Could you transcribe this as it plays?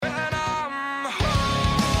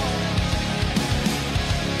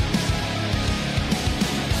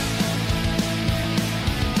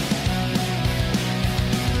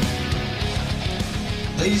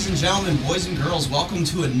Ladies and gentlemen, boys and girls, welcome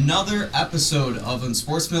to another episode of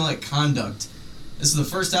Unsportsmanlike Conduct. This is the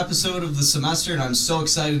first episode of the semester, and I'm so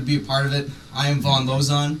excited to be a part of it. I am Vaughn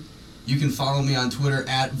Lozon. You can follow me on Twitter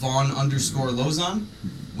at Vaughn_Lozon.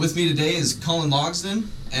 With me today is Cullen Logsdon,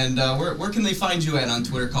 and where can they find you at on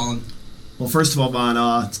Twitter, Cullen? Well, first of all,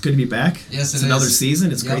 Vaughn, it's good to be back. Yes, it's another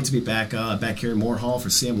season. It's great to be back here in Moore Hall for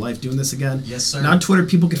CM Life doing this again. Yes, sir. And on Twitter,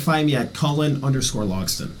 people can find me at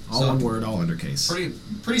Cullen_Logsdon. All one word, all undercase.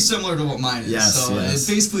 Pretty similar to what mine is. Yes, so it's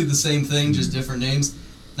basically the same thing, just different names.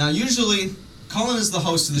 Now, usually, Cullen is the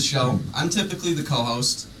host of the show. I'm typically the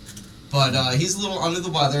co-host, but he's a little under the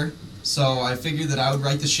weather, so I figured that I would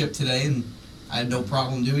right the ship today, and I had no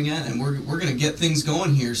problem doing it, and we're going to get things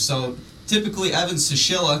going here. So typically, Evan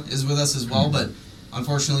Sushila is with us as well, but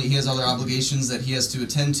unfortunately, he has other obligations that he has to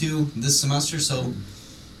attend to this semester, so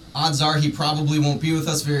odds are he probably won't be with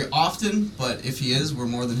us very often, but if he is, we're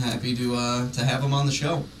more than happy to have him on the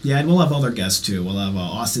show. Yeah, and we'll have other guests, too. We'll have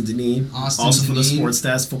Austin Deneen, from the Sports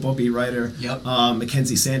Desk, football beat writer. Yep.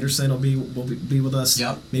 Mackenzie Sanderson will be with us.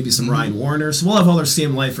 Yep. Maybe some Ryan Warner. So we'll have other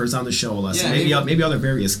CM Lifers on the show with us. Yeah, and maybe other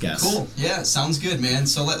various guests. Cool. Yeah, sounds good, man.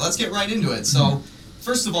 So let's get right into it. So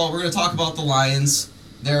first of all, we're going to talk about the Lions,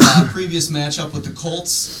 their previous matchup with the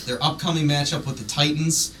Colts, their upcoming matchup with the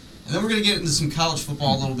Titans, and then we're going to get into some college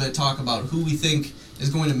football a little bit, talk about who we think is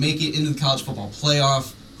going to make it into the college football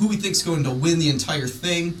playoff, who we think is going to win the entire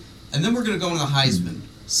thing, and then we're going to go into the Heisman,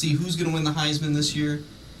 see who's going to win the Heisman this year,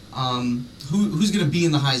 who's going to be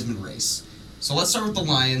in the Heisman race. So let's start with the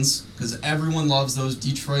Lions, because everyone loves those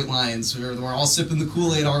Detroit Lions. We're all sipping the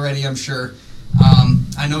Kool-Aid already, I'm sure.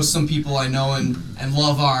 I know some people I know and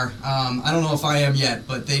love are. I don't know if I am yet,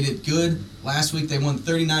 but they did good. Last week they won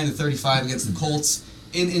 39-35 against the Colts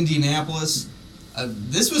in Indianapolis.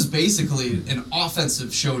 This was basically an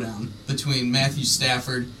offensive showdown between Matthew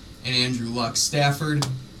Stafford and Andrew Luck. Stafford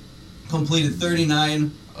completed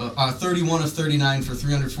 31 of 39 for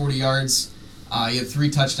 340 yards. He had 3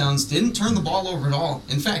 touchdowns. Didn't turn the ball over at all.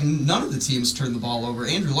 In fact, none of the teams turned the ball over.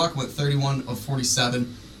 Andrew Luck went 31 of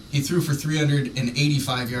 47. He threw for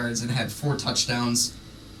 385 yards and had 4 touchdowns.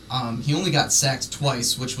 He only got sacked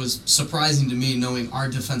twice, which was surprising to me, knowing our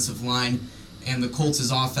defensive line and the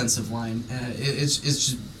Colts' offensive line. It's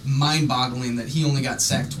just mind-boggling that he only got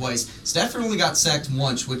sacked twice. Stafford only got sacked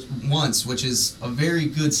once, which is a very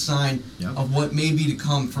good sign of what may be to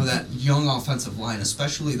come for that young offensive line,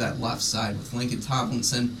 especially that left side with Lincoln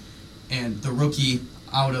Tomlinson and the rookie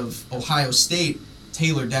out of Ohio State,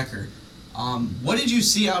 Taylor Decker. What did you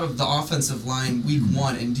see out of the offensive line week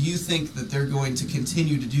 1, and do you think that they're going to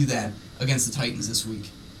continue to do that against the Titans this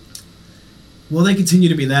week? Will they continue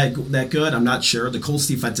to be that good? I'm not sure. The Colts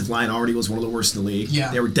defensive line already was one of the worst in the league. Yeah.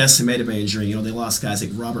 They were decimated by injury. They lost guys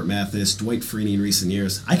like Robert Mathis, Dwight Freeney in recent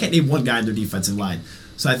years. I can't name one guy in their defensive line.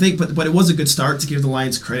 So I think, but it was a good start to give the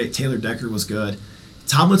Lions credit. Taylor Decker was good.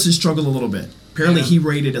 Tomlinson struggled a little bit. Apparently he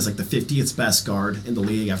rated as like the 50th best guard in the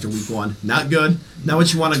league after week 1. Not good. Not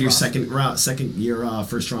what you want on your second year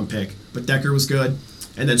first round pick. But Decker was good.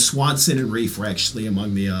 And then Swanson and Reif were actually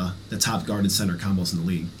among the top guard and center combos in the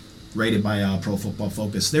league, rated by Pro Football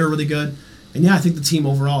Focus. They were really good. And I think the team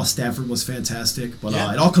overall, Stafford was fantastic. But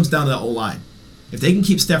it all comes down to that O-line. If they can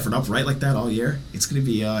keep Stafford upright like that all year, it's gonna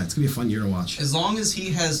be a fun year to watch. As long as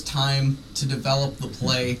he has time to develop the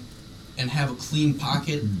play and have a clean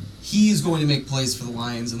pocket, he's going to make plays for the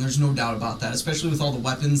Lions, and there's no doubt about that, especially with all the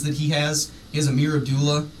weapons that he has. He has Amir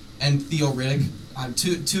Abdullah and Theo Riddick,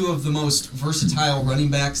 two of the most versatile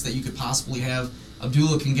running backs that you could possibly have.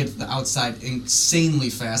 Abdullah can get to the outside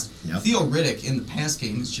insanely fast. Yep. Theo Riddick in the pass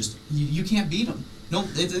game is just, you can't beat him. No,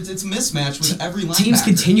 it's a mismatch with every linebacker. Teams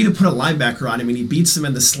continue to put a linebacker on him, and he beats him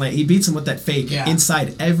in the slant. He beats him with that fake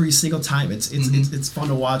inside every single time. It's fun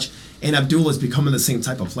to watch. And Abdullah is becoming the same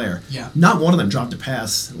type of player. Yeah. Not one of them dropped a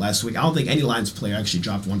pass last week. I don't think any Lions player actually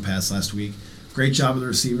dropped one pass last week. Great job with the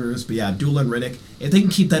receivers. But Abdullah and Riddick, if they can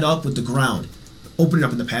keep that up with the ground, opening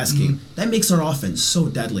up in the pass game, that makes our offense so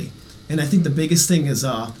deadly. And I think the biggest thing is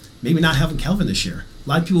maybe not having Kelvin this year. A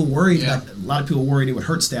lot of people worried it would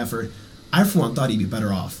hurt Stafford. I, for one, thought he'd be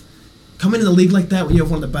better off. Coming in the league like that, when you have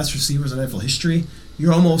one of the best receivers in NFL history,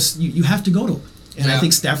 you're almost you have to go to him. And I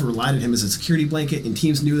think Stafford relied on him as a security blanket, and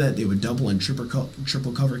teams knew that they would double and triple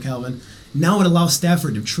cover Calvin. Now it allows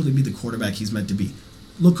Stafford to truly be the quarterback he's meant to be.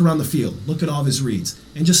 Look around the field, look at all of his reads,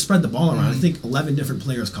 and just spread the ball around. I think 11 different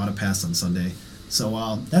players caught a pass on Sunday.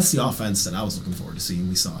 So that's the offense that I was looking forward to seeing.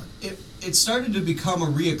 We saw it. It started to become a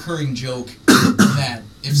reoccurring joke that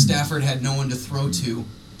if Stafford had no one to throw to,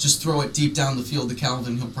 just throw it deep down the field to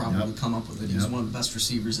Calvin, he'll probably come up with it. He was one of the best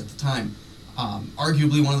receivers at the time.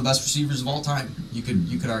 Arguably one of the best receivers of all time. You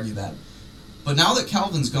could argue that. But now that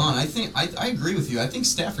Calvin's gone, I agree with you. I think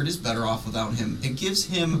Stafford is better off without him. It gives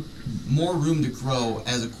him more room to grow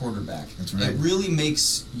as a quarterback. That's right. It really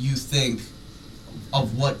makes you think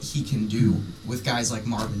of what he can do with guys like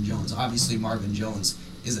Marvin Jones. Obviously, Marvin Jones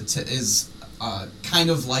is kind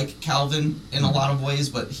of like Calvin in a lot of ways,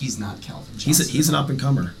 but he's not Calvin Johnson. He's an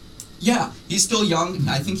up-and-comer. Yeah, he's still young.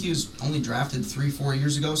 I think he was only drafted 3-4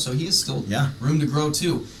 years ago, so he is still room to grow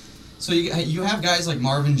too. So you have guys like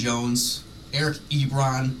Marvin Jones. Eric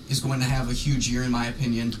Ebron is going to have a huge year, in my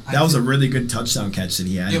opinion. That was a really good touchdown catch that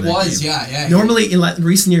he had. It was, yeah. Normally, in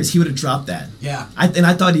recent years, he would have dropped that. Yeah.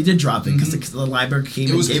 I thought he did drop it because the linebacker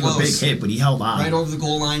came and gave a big hit, but he held on. Right over the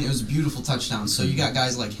goal line. It was a beautiful touchdown. So you got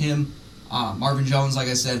guys like him, Marvin Jones, like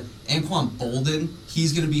I said, Anquan Bolden.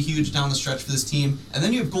 He's going to be huge down the stretch for this team. And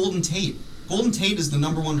then you have Golden Tate. Golden Tate is the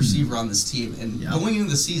number one receiver on this team. And going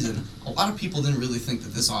into the season, a lot of people didn't really think that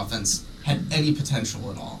this offense had any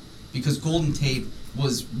potential at all, because Golden Tate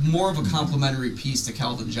was more of a complementary piece to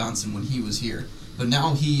Calvin Johnson when he was here. But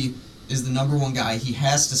now he is the number one guy. He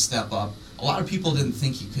has to step up. A lot of people didn't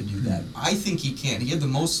think he could do that. I think he can. He had the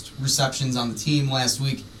most receptions on the team last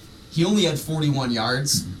week. He only had 41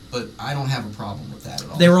 yards, but I don't have a problem with that at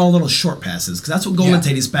all. They were all little short passes, because that's what Golden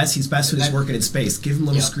Tate is best. He's best when he's working in space. Give him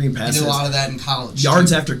little screen passes. He did a lot of that in college.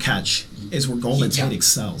 Yards after catch is where Golden Tate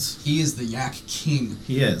excels. He is the yak king.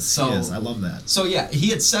 He is. I love that. So, he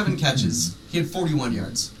had 7 catches. He had 41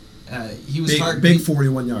 yards. He was big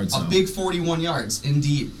 41 yards. A big 41 yards,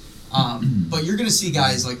 indeed. But you're going to see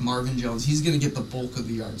guys like Marvin Jones. He's going to get the bulk of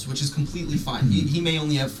the yards, which is completely fine. He may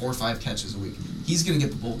only have 4 or 5 catches a week. He's going to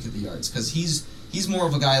get the bulk of the yards because he's more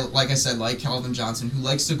of a guy, like I said, like Calvin Johnson, who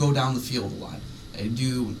likes to go down the field a lot and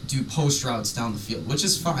do post routes down the field, which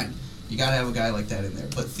is fine. You got to have a guy like that in there.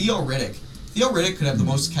 But Theo Riddick could have the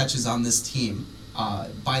most catches on this team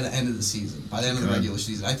by the end of the season, by the end of the regular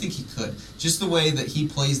season. I think he could. Just the way that he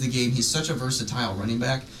plays the game, he's such a versatile running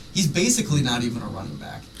back. He's basically not even a running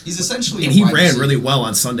back. He's essentially and he ran really well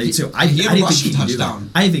on Sunday too. I didn't think he could do that.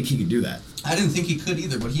 I didn't think he could do that. I didn't think he could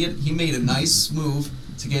either, but he made a nice move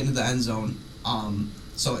to get into the end zone.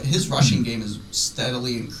 So his rushing game has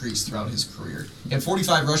steadily increased throughout his career. He had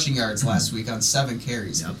 45 rushing yards last week on 7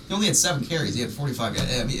 carries. Yep. He only had 7 carries. He had 45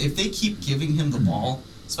 yards. I mean, if they keep giving him the ball,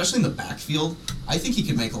 especially in the backfield, I think he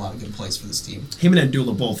can make a lot of good plays for this team. Him and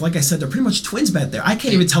Abdullah both. Like I said, they're pretty much twins back there. I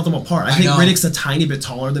can't even tell them apart. I think Riddick's a tiny bit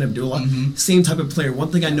taller than Abdullah. Mm-hmm. Same type of player.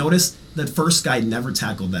 One thing I noticed, that first guy never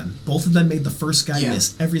tackled them. Both of them made the first guy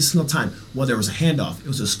miss every single time. Whether it was a handoff, it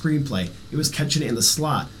was a screenplay, it was catching it in the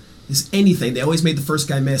slot. It's anything. They always made the first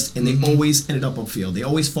guy miss, and they always ended up upfield. They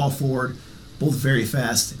always fall forward. Both very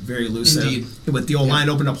fast, very elusive. Indeed. And with the O-line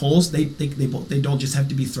opening up holes, they don't just have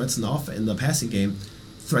to be threats in the passing game.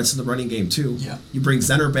 Threats in the running game too. Yeah. You bring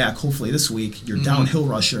Zenner back hopefully this week. Your downhill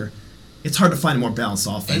rusher. It's hard to find a more balanced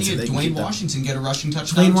offense. And you had Dwayne Washington get a rushing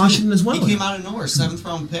touchdown. Dwayne Washington as well. He came out of nowhere, 7th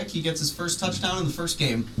round pick. He gets his first touchdown in the first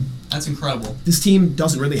game. That's incredible. This team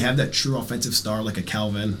doesn't really have that true offensive star like a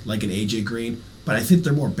Calvin, like an AJ Green, but I think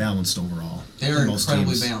they're more balanced overall. They're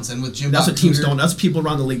incredibly balanced, and with Jim that's Bob what teams Cooter, don't. That's what people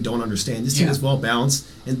around the league don't understand. This team is well balanced,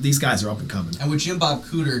 and these guys are up and coming. And with Jim Bob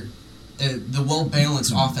Cooter, the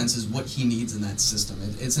well-balanced offense is what he needs in that system.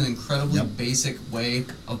 It's an incredibly basic way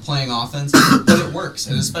of playing offense, but it works,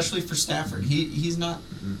 and especially for Stafford. He's not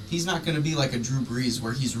going to be like a Drew Brees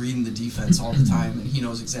where he's reading the defense all the time and he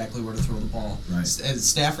knows exactly where to throw the ball. Right. As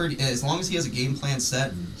Stafford, as long as he has a game plan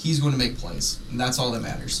set, he's going to make plays, and that's all that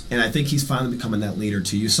matters. And I think he's finally becoming that leader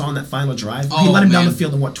too. You saw in that final drive, he let him down the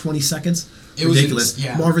field in 20 seconds? It ridiculous.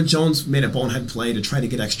 Was, Marvin Jones made a bonehead play to try to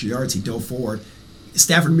get extra yards. He dove forward.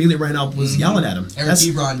 Stafford immediately ran up, was yelling at him. Eric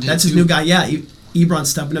Ebron did That's his too. new guy. Yeah, Ebron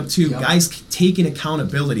stepping up too. Yep. Guys taking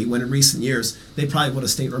accountability when in recent years they probably would have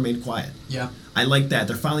stayed remained quiet. Yeah, I like that.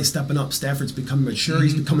 They're finally stepping up. Stafford's becoming mature.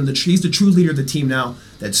 He's becoming he's the true leader of the team now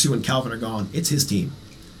that Sue and Calvin are gone. It's his team.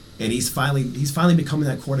 And he's finally becoming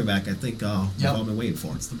that quarterback I think we've all been waiting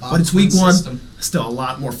for. But it's week 1. System. Still a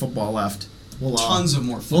lot more football left. Tons of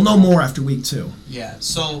more football. We'll know more after week 2. Yeah,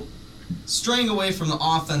 so straying away from the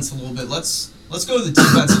offense a little bit, let's go to the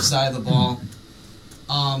defensive side of the ball.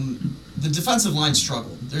 The defensive line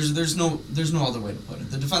struggled. There's no other way to put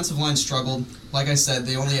it. The defensive line struggled. Like I said,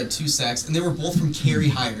 they only had 2 sacks, and they were both from Kerry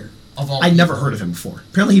Hyder, of all I'd people. never heard of him before.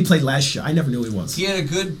 Apparently he played last year. I never knew he was. He had a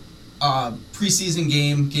good preseason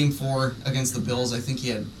game 4 against the Bills. I think he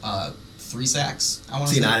had 3 sacks. I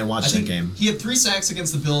didn't watch that game. He had 3 sacks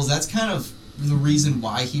against the Bills. That's kind of the reason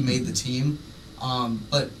why he made the team.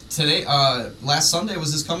 But today, last Sunday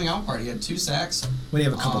was his coming out party. He had 2 sacks. When he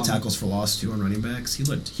had a couple tackles for loss too on running backs, he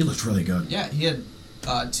looked really good. Yeah, he had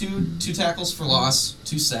two tackles for loss,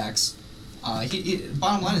 2 sacks.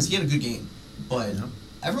 Bottom line is he had a good game. but Yep.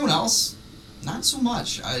 everyone else, not so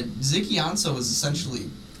much. Ziggy Ansah was essentially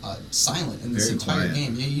silent in this Very entire quiet.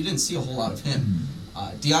 game. You didn't see a whole lot of him.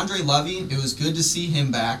 DeAndre Levy, it was good to see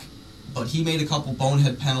him back, but he made a couple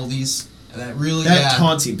bonehead penalties. And that really,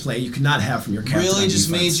 taunting play you could not have from your captain. really on just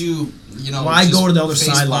defense. made you, Why just go to the other face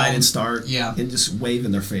sideline palm. and start Yeah. and just wave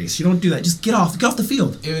in their face? You don't do that. Just get off the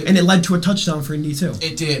field. It- And it led to a touchdown for Indy too.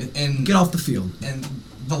 It did, and Get off the field. and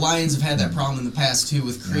the Lions have had that problem in the past too,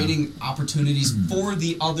 with creating opportunities for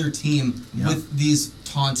the other team Yeah. with these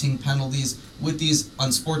taunting penalties, with these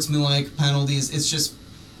unsportsmanlike penalties. It's just,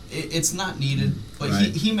 it's not needed. But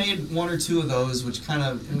Right. he made one or two of those, which kind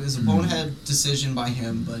of, it was a bonehead decision by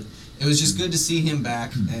him. But it was just good to see him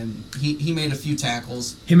back, and he made a few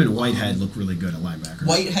tackles. Him and Whitehead look really good at linebacker.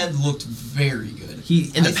 Whitehead looked very good. He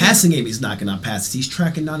in the I think- passing game, he's knocking out passes. He's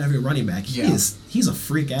tracking down every running back. Yeah. He's a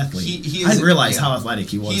freak athlete. He I is didn't realize yeah. how athletic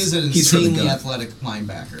he was. He is an He's really insanely good. athletic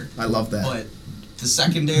linebacker. I love that. But the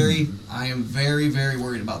secondary, I am very, very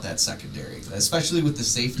worried about that secondary, especially with the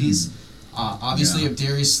safeties. Obviously, Yeah. if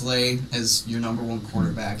Darius Slay as your number one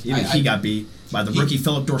quarterback, He got beat by the he- rookie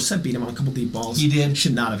Philip Dorsett. Beat him on a couple deep balls. He did.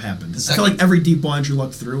 Should not have happened. The I feel like second- every deep ball Andrew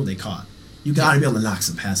Luck threw, they caught. You got to be able to knock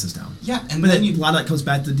some passes down. yeah, and But then then a lot of that comes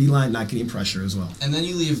back to the D line not getting pressure as well.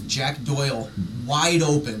 you leave Jack Doyle wide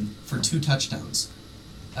open for 2 touchdowns.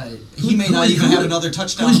 He Who- may who not is- even who- have another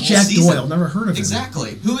touchdown. Who's all Jack season. Doyle? Never heard of him.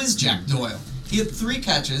 Exactly. Who is Jack Doyle? He had 3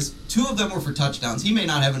 catches. 2 of them were for touchdowns. He may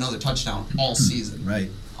not have another touchdown all season. Right.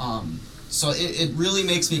 So it really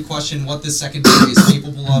makes me question what this secondary is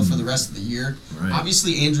capable of for the rest of the year. Right.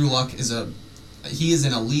 Obviously, Andrew Luck is an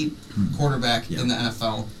elite quarterback Yeah. in the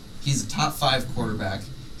NFL. He's a top 5 quarterback.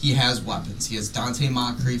 He has weapons. He has Dante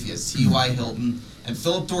Moncrief. He has T.Y. Hilton. And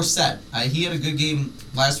Philip Dorsett. He had a good game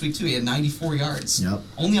last week, too. He had 94 yards. Yep.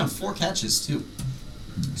 Only on 4 catches, too.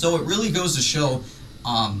 So it really goes to show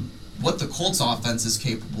what the Colts offense is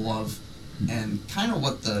capable of, and kind of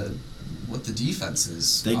what the defense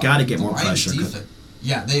is. They gotta get the more Lions' pressure. defen-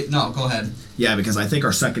 Yeah, go ahead. Yeah, because I think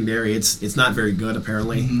our secondary it's not very good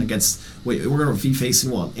apparently Mhm. against. We're going to be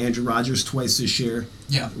facing Andrew Rodgers twice this year.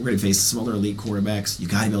 Yeah. We're going to face some other elite quarterbacks. You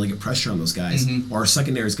got to be able to get pressure on those guys, Mhm. or our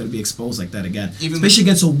secondary is going to be exposed like that again. Even- Especially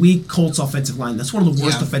against a weak Colts offensive line. That's one of the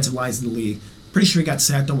worst Yeah. offensive lines in the league. Pretty sure he got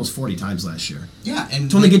sacked almost 40 times last year. Yeah, and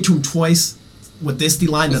To only get to him twice with this D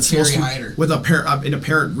line With that's supposed Terry to Hyder. with an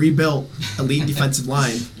apparent rebuilt elite defensive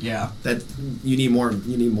line. yeah, That you need more.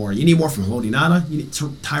 You need more from Hodinata. You need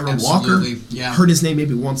Tyrone Walker. Absolutely, yeah. Heard his name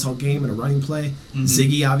maybe once all game in a running play. Mhm.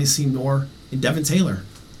 Ziggy obviously more, and Devin Taylor.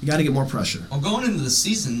 You got to get more pressure. well, going into the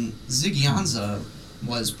season, Ziggy Ansah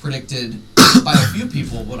was predicted by a few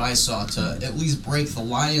people, what I saw, to at least break the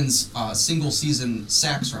Lions' single season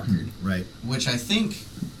sacks record, Right. which I think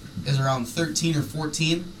is around 13 or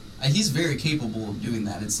 14. He's very capable of doing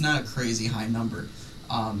that. It's not a crazy high number.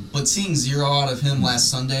 But seeing 0 out of him last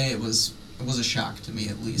Sunday, it was a shock to me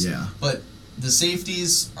at least. Yeah. But the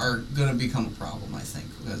safeties are going to become a problem, I think,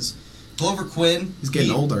 because Glover Quinn... He's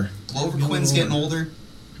getting older. Glover Getting Quinn's older. getting older.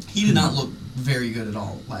 He did not look very good at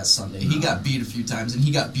all last Sunday. He No. got beat a few times, and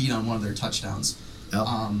he got beat on one of their touchdowns. Yep.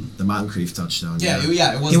 The Moncrief touchdown. Yeah,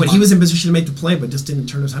 it was... He was in position to make the play, but just didn't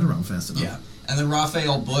turn his head around fast enough. Yeah. And then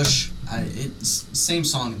Raphael Bush, it's same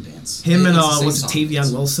song and dance. Him and It's the same was it song and dance.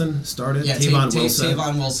 Tavion Wilson started? Yeah, Tavon Wilson.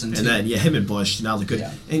 Tavon Wilson, too. And then him and Bush. Now they're good.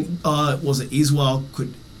 Yeah. And was it Iswell?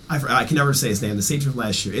 I can never say his name. The safety from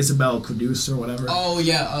last year, Isabel Kudus or whatever. Oh,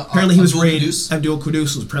 yeah. Apparently he was Abdul rated. Qudus. Abdul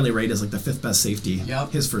Kudus was apparently rated as like the 5th best safety.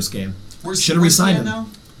 Yep. His first game. Where's Should have where's he re-signed at him. now?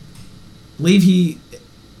 Believe he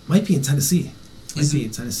might be in Tennessee. He's Might be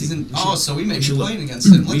in Tennessee. He's in, We should- so we may we be should playing look- against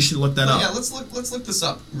him. We should look that up. Yeah, let's look this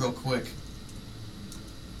up real quick.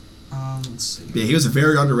 Let's see. Yeah, he was a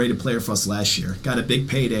very underrated player for us last year. Got a big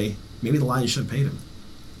payday. Maybe the Lions should have paid him.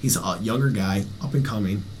 He's a younger guy, up and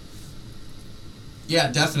coming. Yeah,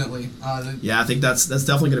 definitely. Yeah, I think that's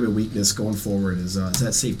definitely going to be a weakness going forward is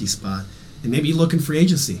that safety spot. And maybe you look in free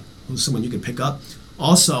agency. Who's someone you could pick up?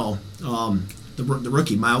 Also, the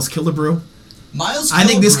rookie, Miles Killebrew. Miles I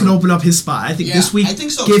think this Killebrew- can open up his spot. I think Yeah, this week, I think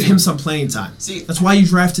so, give too. him some playing time. See- That's why you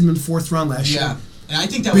drafted him in the 4th round last Yeah, year. and I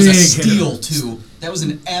think that was a Big hitter. steal, too. That was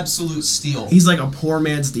an absolute steal. He's like a poor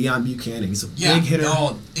man's Deion Buchanan. He's a Yeah, big hitter,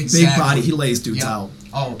 oh, exactly. big body. He lays dudes Yeah. out.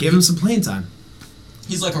 Oh, Give him some playing time.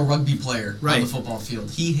 He's like a rugby player on Right. the football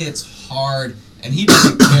field. He hits hard, and he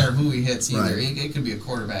doesn't care who he hits either. Right. It could be a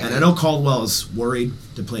quarterback. And I know Caldwell is worried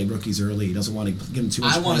to play rookies early. He doesn't want to give him too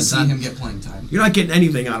much I want playing to see time. him get playing time. You're not getting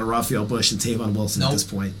anything out of Raphael Bush and Tavon Wilson at Nope. this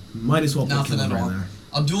point. Might as well put Nothing at Killebrew all. in there.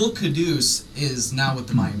 Abdul Qudus is now with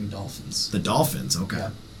the Miami Dolphins. The Dolphins, okay. Yeah.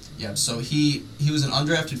 Yeah, so he was an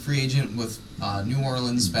undrafted free agent with New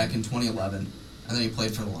Orleans back in 2011. and then he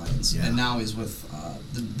played for the Lions, Yeah. and now he's with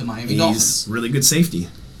the Miami Dolphins. He's really good safety.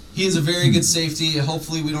 He is a very good safety.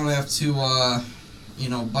 Hopefully, we don't have to,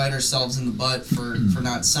 bite ourselves in the butt for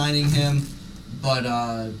not signing him. But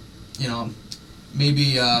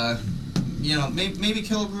maybe maybe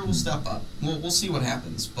Killebrew will step up. We'll see what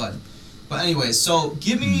happens. But anyway, so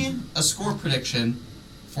give me a score prediction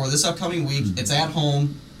for this upcoming week. It's at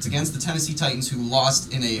home. It's against the Tennessee Titans, who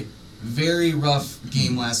lost in a very rough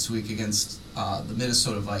game last week against the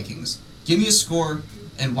Minnesota Vikings. Give me a score,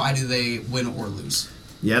 and why do they win or lose?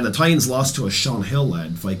 Yeah, the Titans lost to a Sean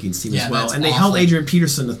Hill-led Vikings team Yeah, as well, that's and they awful. held Adrian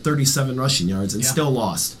Peterson to 37 rushing yards and Yeah. still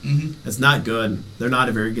lost. Mm-hmm. That's not good. They're not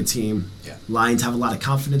a very good team. Yeah. Lions have a lot of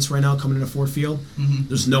confidence right now coming into Ford Field. Mm-hmm.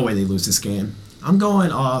 There's no way they lose this game. I'm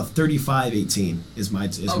going 35-18 is my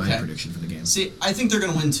Okay. prediction for the game. See, I think they're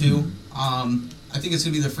going to win too. I think it's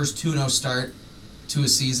going to be their first 2-0 start to a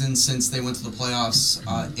season since they went to the playoffs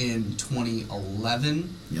in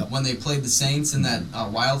 2011 Yep. when they played the Saints in that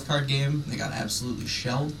wild card game. They got absolutely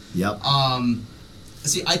shelled. Yep.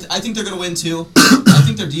 See, I think they're going to win too. I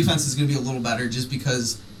think their defense is going to be a little better just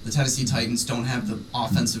because the Tennessee Titans don't have the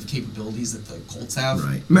offensive capabilities that the Colts have.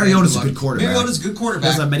 Right. Mariota's a good quarterback. Mariota's a good quarterback.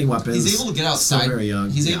 Doesn't have many weapons. He's able to get outside. Still very young.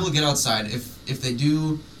 He's Yeah. able to get outside. If they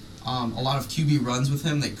do a lot of QB runs with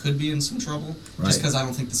him, they could be in some trouble. Right. Just because I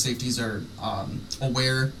don't think the safeties are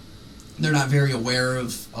aware. They're not very aware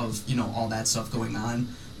of all that stuff going on.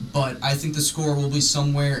 But I think the score will be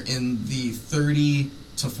somewhere in the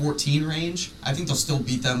 30-14 range. I think they'll still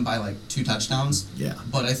beat them by like 2 touchdowns. Yeah.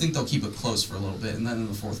 But I think they'll keep it close for a little bit, and then in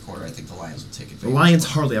the fourth quarter, I think the Lions will take The advantage. Lions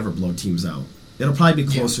hardly ever blow teams out. It'll probably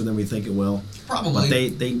be Yeah. closer than we think it will. Probably.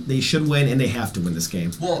 But they should win, and they have to win this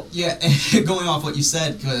game. Well, yeah, going off what you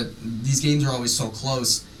said, these games are always so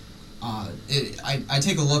close. I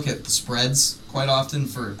take a look at the spreads quite often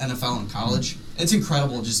for NFL and college. It's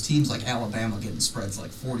incredible, just teams like Alabama getting spreads like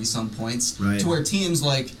 40-some points. Right. To where teams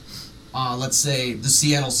like, let's say, the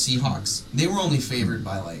Seattle Seahawks, they were only favored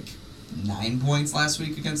by like 9 points last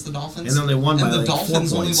week against the Dolphins. And then they won by And the like 4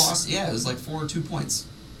 Dolphins only points. lost, it was like 4 or 2 points.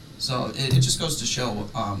 So it just goes to show,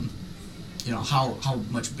 how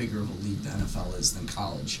much bigger of a league the NFL is than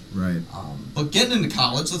college. Right. But getting into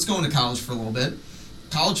college, let's go into college for a little bit.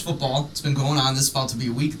 College football, it's been going on. This is about to be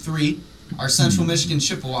week 3. Our Central Michigan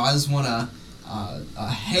Chippewas won a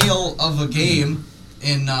hail of a game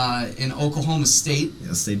in Oklahoma State.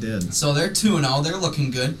 Yes, they did. So they're 2-0. They're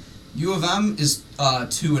looking good. U of M is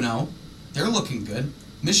 2-0. They're looking good.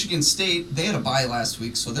 Michigan State, they had a bye last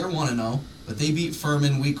week, so they're 1-0. But they beat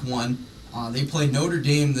Furman week 1. They played Notre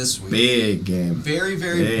Dame this week. Big game. Very,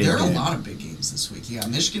 very. Big There are game. a lot of big games this week. You got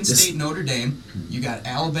Michigan State, Notre Dame. You got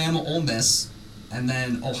Alabama, Ole Miss, and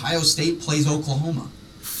then Ohio State plays Oklahoma.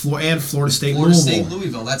 And Florida State, Florida Louisville, State,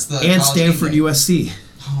 Louisville. That's the and college game Stanford, day. USC.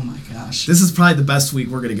 Oh my gosh. This is probably the best week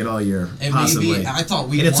we're gonna get all year, And possibly. maybe I thought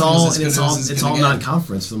week and it's 1 all was as good as it's gonna all get.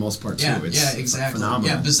 non-conference for the most part too. Yeah, It's exactly.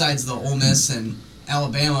 phenomenal. Yeah, besides the Ole Miss and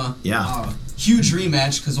Alabama. Yeah. Huge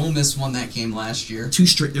rematch because Ole Miss won that game last year. 2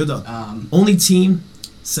 straight. They're the Um, only team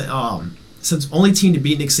since only team to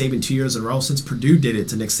beat Nick Saban 2 years in a row since Purdue did it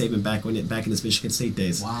to Nick Saban back in his Michigan State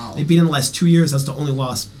days. Wow. They beat him the last 2 years. That's the only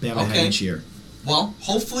loss Bama had Okay. each year. Well,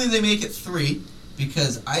 hopefully they make it 3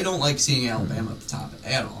 because I don't like seeing Alabama at the top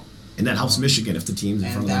at all. And that helps Michigan if the team's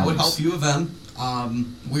in front And of that them. would help U of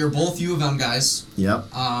M. We are both U of M guys. Yep.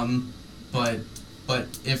 But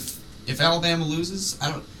if Alabama loses, I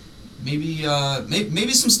don't.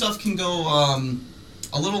 Maybe some stuff can go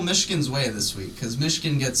a little Michigan's way this week because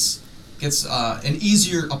Michigan gets an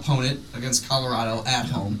easier opponent against Colorado at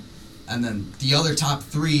home, and then the other top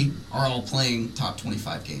 3 are all playing top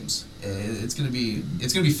 25 games. It's gonna be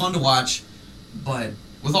fun to watch. But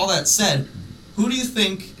with all that said, who do you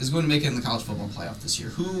think is going to make it in the college football playoff this year?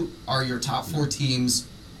 Who are your top 4 teams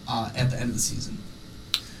at the end of the season?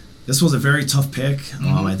 This was a very tough pick.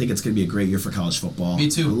 Mhm. I think it's going to be a great year for college football. Me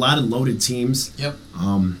too. A lot of loaded teams. Yep.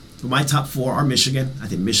 But my top 4 are Michigan. I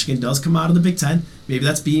think Michigan does come out of the Big Ten. Maybe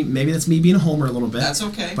that's me being a homer a little bit. That's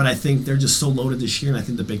okay. But I think they're just so loaded this year, and I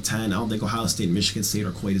think the Big Ten, I don't think Ohio State and Michigan State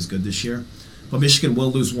are quite as good this year. But Michigan will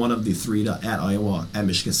lose one of the 3 at Iowa, at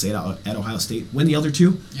Michigan State, at Ohio State. Win the other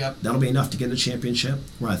 2. Yep. That'll be enough to get in the championship,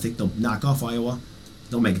 where I think they'll knock off Iowa.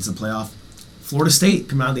 They'll make it to the playoff. Florida State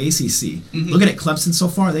coming out of the ACC. Mhm. Looking at Clemson so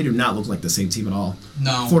far, they do not look like the same team at all.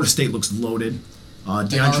 No. Florida State looks loaded.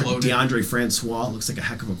 They are loaded. DeAndre Francois looks like a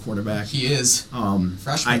heck of a quarterback. He is.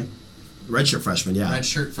 Freshman. Redshirt freshman, yeah.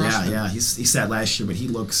 Redshirt freshman. Yeah. He sat last year, but he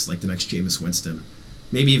looks like the next Jameis Winston.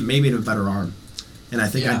 Maybe even a better arm. And I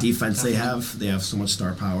think Yeah, on defense definitely. they have so much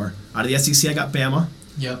star power. Out of the SEC, I got Bama.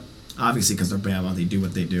 Yep. Obviously, because they're Bama, they do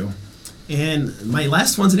what they do. And my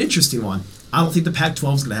last one's an interesting one. I don't think the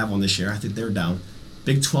Pac-12 is going to have one this year. I think they're down.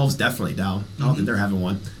 Big 12's definitely down. I don't think they're having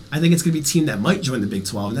one. I think it's going to be a team that might join the Big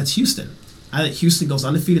 12, and that's Houston. I think Houston goes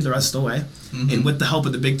undefeated the rest of the way. And with the help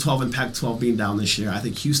of the Big 12 and Pac-12 being down this year, I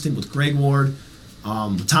think Houston with Greg Ward,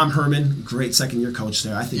 Tom Herman, great second-year coach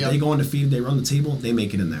there. I think they go undefeated, they run the table, they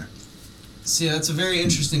make it in there. See, that's a very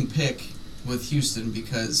interesting pick with Houston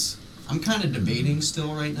because I'm kind of debating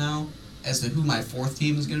still right now as to who my fourth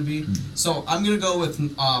team is going to be. So I'm going to go with,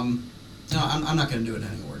 I'm not going to do it in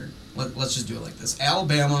any order. Let's just do it like this.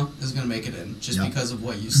 Alabama is going to make it in just because of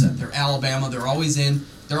what you said. They're Alabama. They're always in.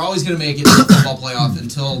 They're always going to make it to the football playoff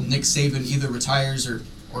until Nick Saban either retires or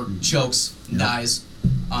chokes and dies.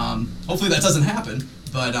 Hopefully that doesn't happen.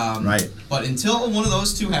 But but until one of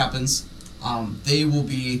those two happens, they will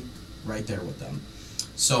be right there with them.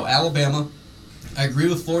 So Alabama, I agree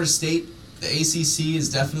with Florida State. The ACC is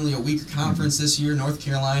definitely a weaker conference this year. North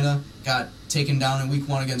Carolina got taken down in week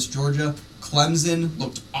 1 against Georgia. Clemson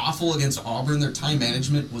looked awful against Auburn. Their time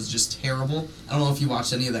management was just terrible. I don't know if you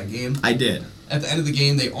watched any of that game. I did. At the end of the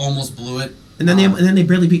game, they almost blew it. And then they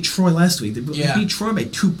barely beat Troy last week. They beat Troy by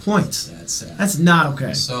 2 points. That's sad. That's not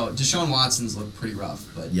okay. So Deshaun Watson's looked pretty rough,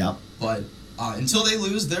 but But until they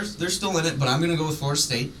lose, they're still in it. But I'm going to go with Florida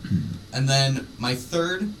State, and then my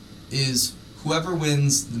third is whoever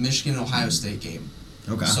wins the Michigan-Ohio State game.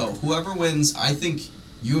 Okay. So whoever wins, I think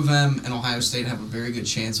U of M and Ohio State have a very good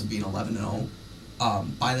chance of being 11-0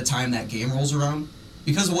 by the time that game rolls around.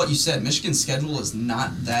 Because of what you said, Michigan's schedule is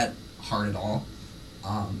not that hard at all.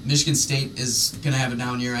 Michigan State is going to have a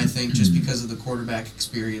down year, I think, just because of the quarterback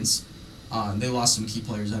experience. They lost some key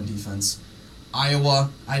players on defense.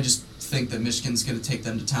 Iowa, I just think that Michigan's going to take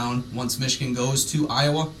them to town once Michigan goes to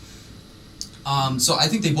Iowa. So I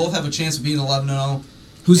think they both have a chance of being 11-0.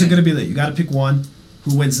 Who's it going to be? You got to pick one.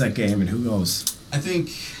 Who wins that game and who goes? I think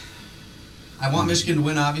I want Michigan to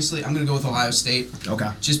win, obviously. I'm going to go with Ohio State. Okay.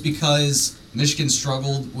 Just because Michigan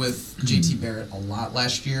struggled with J.T. Barrett a lot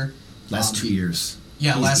last year. Last 2 years.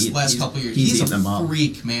 Yeah, last couple of years. He's a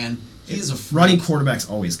freak, man. He's a freak. Running quarterbacks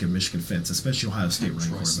always give Michigan fits, especially Ohio State running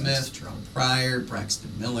quarterbacks. Smith, Terrell Pryor,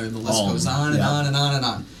 Braxton Miller, the list goes on and on and on and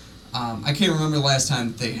on. I can't remember the last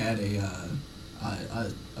time that they had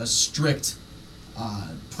a strict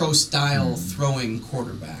pro-style throwing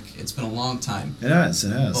quarterback. It's been a long time. It has.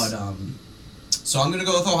 But so I'm going to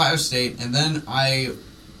go with Ohio State, and then I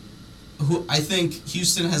think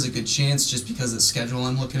Houston has a good chance just because of the schedule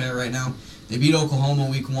I'm looking at right now. They beat Oklahoma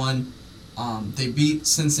week 1. They beat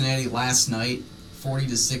Cincinnati last night,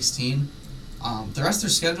 40-16. The rest of their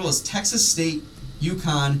schedule is Texas State,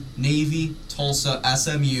 UConn, Navy, Tulsa,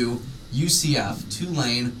 SMU, UCF,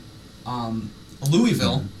 Tulane,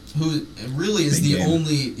 Louisville, who really is the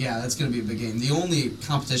only, that's going to be a big game, the only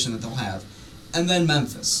competition that they'll have, and then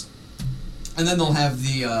Memphis. And then they'll have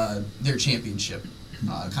their championship,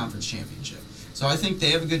 conference championship. So I think they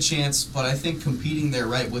have a good chance, but I think competing there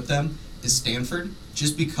right with them is Stanford,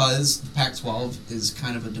 just because the Pac-12 is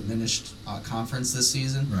kind of a diminished conference this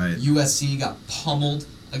season. Right. USC got pummeled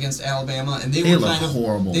against Alabama, and they looked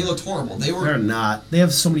horrible. They looked horrible. They're not. They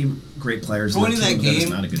have so many great players. Going in that game,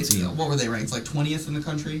 not a good team. What were they ranked? Like 20th in the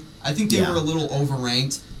country? I think they were a little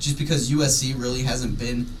overranked just because USC really hasn't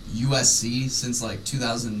been USC since like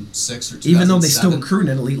 2006 or 2007. Even though they still recruit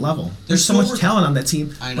at elite level. There's so much talent on that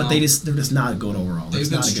team, but they're just not good overall. They've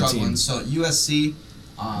been struggling. So USC,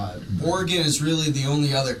 Oregon is really the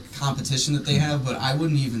only other competition that they have, but I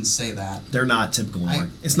wouldn't even say that. They're not typical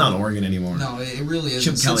Oregon. It's not Oregon anymore. No, it really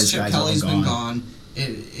isn't. Chip Kelly's been gone.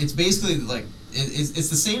 It's basically like it's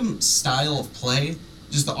the same style of play.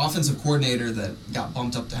 Just the offensive coordinator that got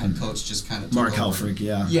bumped up to head coach just kind of took Mark over. Helfrich,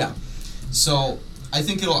 yeah. Yeah. So I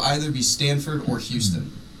think it'll either be Stanford or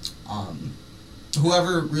Houston.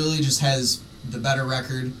 Whoever really just has the better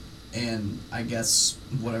record, and I guess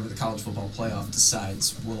whatever the college football playoff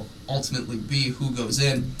decides will ultimately be who goes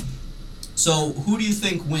in. So who do you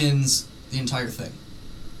think wins the entire thing?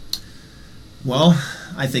 Well,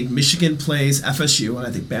 I think Michigan plays FSU, and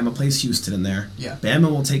I think Bama plays Houston in there. Yeah.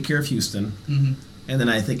 Bama will take care of Houston. Mm-hmm. And then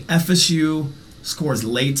I think FSU scores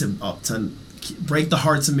late to break the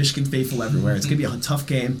hearts of Michigan faithful everywhere. It's going to be a tough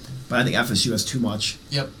game, but I think FSU has too much.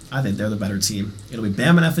 Yep. I think they're the better team. It'll be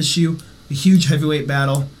Bama and FSU, a huge heavyweight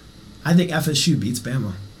battle. I think FSU beats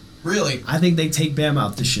Bama. Really? I think they take Bama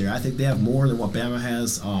out this year. I think they have more than what Bama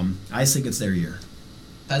has. I think it's their year.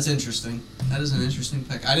 That's interesting. That is an interesting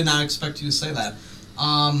pick. I did not expect you to say that.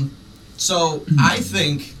 So I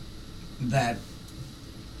think that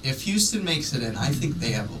if Houston makes it in, I think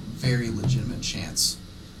they have a very legitimate chance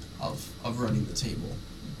of running the table.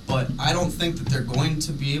 But I don't think that they're going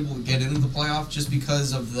to be able to get into the playoff just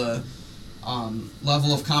because of the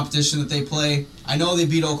level of competition that they play. I know they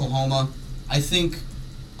beat Oklahoma.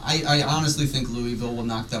 I honestly think Louisville will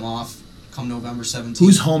knock them off come November 17th.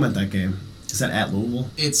 Who's home at that game? Is that at Louisville?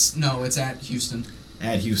 It's at Houston.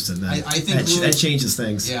 At Houston, I think that changes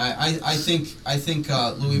things. Yeah, I think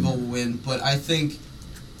Louisville will win, but I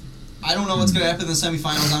don't know what's going to happen in the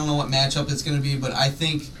semifinals. I don't know what matchup it's going to be, but I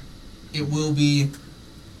think it will be.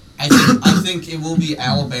 I think it will be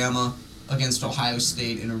Alabama against Ohio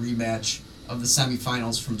State in a rematch of the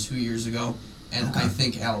semifinals from 2 years ago, and I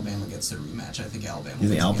think Alabama gets their rematch. I think Alabama. You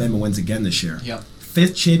think Alabama wins again this year? Yep.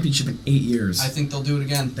 5th championship in 8 years. I think they'll do it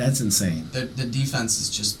again. That's insane. The defense is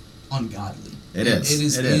just ungodly. It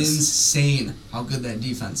is insane how good that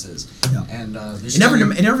defense is. Yeah. And it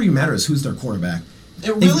never even matters who's their quarterback.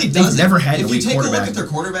 It really doesn't. They've never had an elite quarterback. If you take a look at their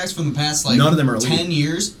quarterbacks from the past, none of them are elite. 10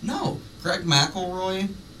 years, no. Greg McElroy,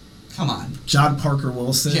 come on. John Parker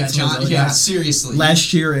Wilson. Yeah, seriously.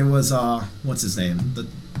 Last year it was, what's his name?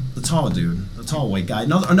 The tall dude. The tall white guy.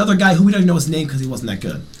 Another guy who we don't know his name because he wasn't that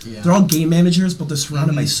good. Yeah. They're all game managers, but they're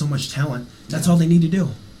surrounded by so much talent. That's all they need to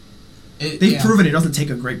do. They've proven it doesn't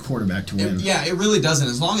take a great quarterback to win. It really doesn't.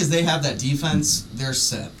 As long as they have that defense, they're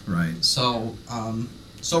set. Right. So,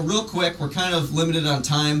 real quick, we're kind of limited on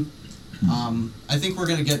time. I think we're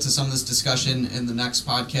going to get to some of this discussion in the next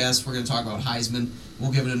podcast. We're going to talk about Heisman.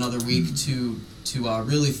 We'll give it another week to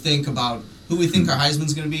really think about who we think our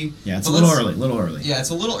Heisman's going to be. Yeah, it's a little early. Yeah, it's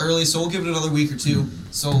a little early, so we'll give it another week or two.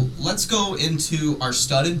 So let's go into our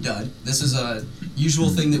stud and dud. This is a usual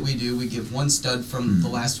thing that we do. We give one stud from the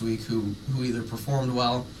last week who either performed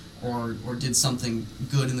well or did something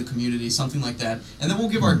good in the community, something like that. And then we'll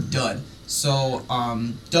give our dud. So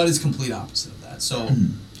dud is complete opposite of that. So,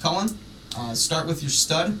 Colin, start with your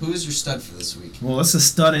stud. Who is your stud for this week? Well, it's a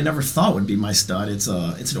stud I never thought would be my stud. It's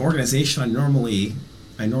an organization I normally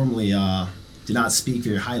do not speak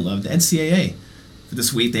very highly of. The NCAA for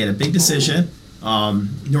this week, they had a big decision.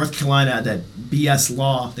 North Carolina had that BS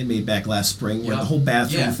law they made back last spring where the whole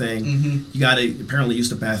bathroom thing, you got to apparently use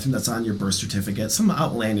the bathroom that's on your birth certificate, some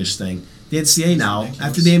outlandish thing. The NCAA now,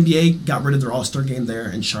 after the NBA got rid of their All-Star game there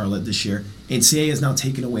in Charlotte this year, NCAA has now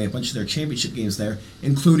taken away a bunch of their championship games there,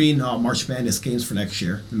 including March Madness games for next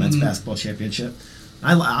year, the men's basketball championship.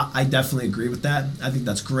 I definitely agree with that. I think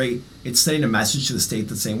that's great. It's sending a message to the state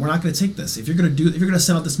that's saying we're not going to take this. If you're going to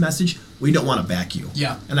send out this message, we don't want to back you.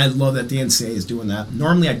 Yeah. And I love that the NCAA is doing that.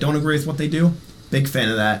 Normally, I don't agree with what they do. Big fan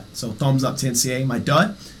of that. So thumbs up to NCAA. My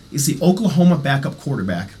dud is the Oklahoma backup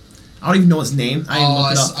quarterback. I don't even know his name. I didn't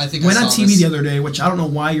look it up. I think went I on saw TV this the other day, which I don't know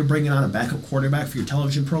why you're bringing on a backup quarterback for your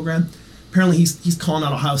television program. Apparently, he's calling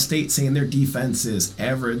out Ohio State, saying their defense is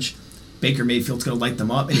average. Baker Mayfield's going to light them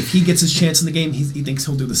up, and if he gets his chance in the game, he thinks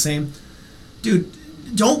he'll do the same. Dude,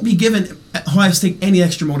 don't be giving Ohio State any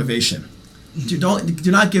extra motivation. Do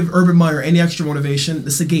not give Urban Meyer any extra motivation.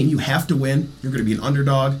 This is a game you have to win. You're going to be an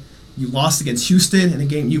underdog. You lost against Houston in a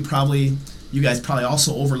game you guys probably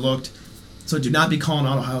also overlooked. So do not be calling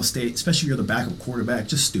out Ohio State, especially if you're the backup quarterback.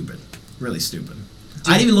 Just stupid. Really stupid.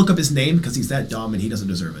 I didn't even look up his name because he's that dumb and he doesn't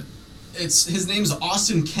deserve it. His name's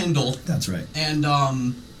Austin Kendall. That's right. And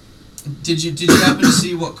did you happen to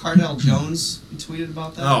see what Cardell Jones tweeted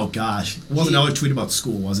about that? Oh gosh, it wasn't another tweet about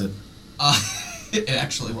school, was it? It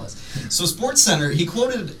actually was. So SportsCenter, he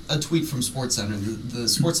quoted a tweet from SportsCenter. The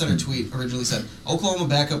SportsCenter tweet originally said, Oklahoma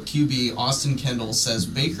backup QB Austin Kendall says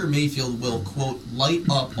Baker Mayfield will, quote, light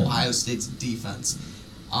up Ohio State's defense.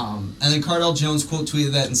 And then Cardell Jones quote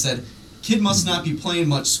tweeted that and said, kid must not be playing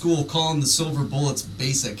much school, calling the silver bullets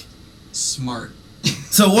basic. Smart.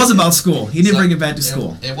 So it was about school. He didn't bring it back to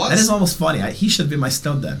school. It was. That is almost funny. He should have been my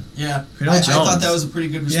stud then. Yeah. I thought that was a pretty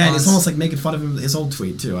good response. Yeah, it's almost like making fun of him, his old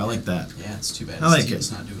tweet, too. I like that. Yeah, it's too bad. I like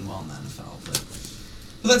He's not doing well in the NFL.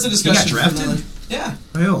 But that's a discussion. He got drafted? Yeah.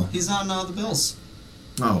 Who? He's on the Bills.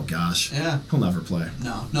 Oh, gosh. Yeah. He'll never play.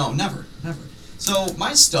 No, never. So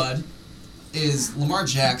my stud is Lamar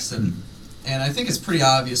Jackson. And I think it's pretty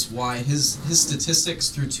obvious why his statistics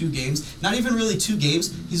through 2 games, not even really 2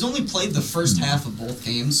 games, he's only played the first half of both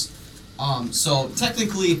games. So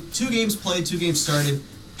technically, 2 games played, 2 games started,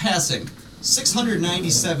 passing,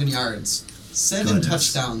 697 yards, 7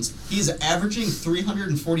 touchdowns. He's averaging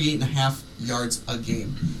 348.5 yards a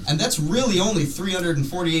game. And that's really only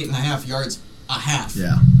 348.5 yards a half.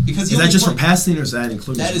 Yeah. Because is that just for passing or is that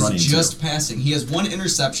including his running? That is just passing. He has 1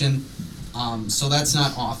 interception, so that's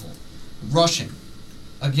not awful. Rushing,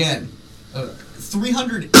 again,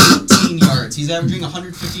 318 yards. He's averaging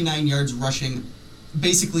 159 yards rushing,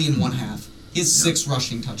 basically in 1 half. He has 6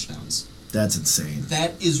 rushing touchdowns. That's insane.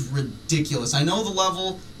 That is ridiculous. I know the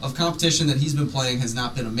level of competition that he's been playing has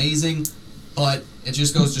not been amazing, But it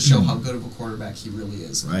just goes to show how good of a quarterback he really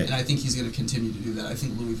is. Right. And I think he's going to continue to do that. I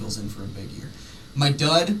think Louisville's in for a big year. My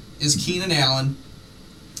dud is Keenan Allen,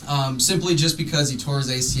 simply just because he tore his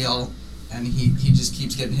ACL and he just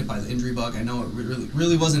keeps getting hit by the injury bug. I know it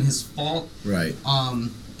really wasn't his fault. Right.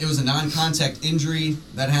 It was a non-contact injury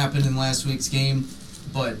that happened in last week's game,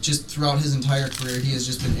 but just throughout his entire career, he has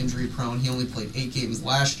just been injury prone. He only played 8 games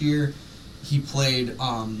last year. He played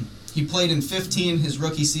in 15 his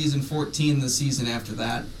rookie season, 14 the season after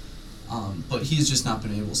that. But he's just not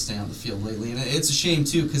been able to stay on the field lately. And it's a shame,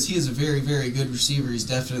 too, because he is a very, very good receiver. He's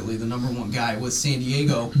definitely the number one guy with San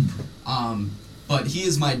Diego. But he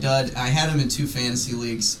is my dud. I had him in 2 fantasy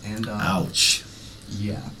leagues. And ouch.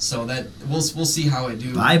 Yeah, so that we'll see how I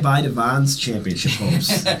do. Bye-bye Devon's championship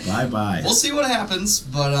hopes. Bye-bye. We'll see what happens,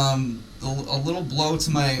 but a little blow to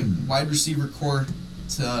my wide receiver core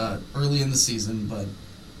early in the season. But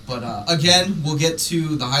again, we'll get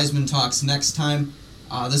to the Heisman talks next time.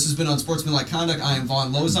 This has been Unsportsmanlike Conduct. I am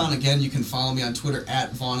Vaughn Lozon. Again, you can follow me on Twitter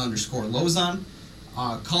at Vaughn_Lozon.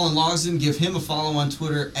 Cullen Logsden, give him a follow on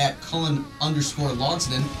Twitter at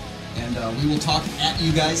Cullen_Logsden. And we will talk at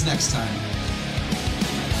you guys next time.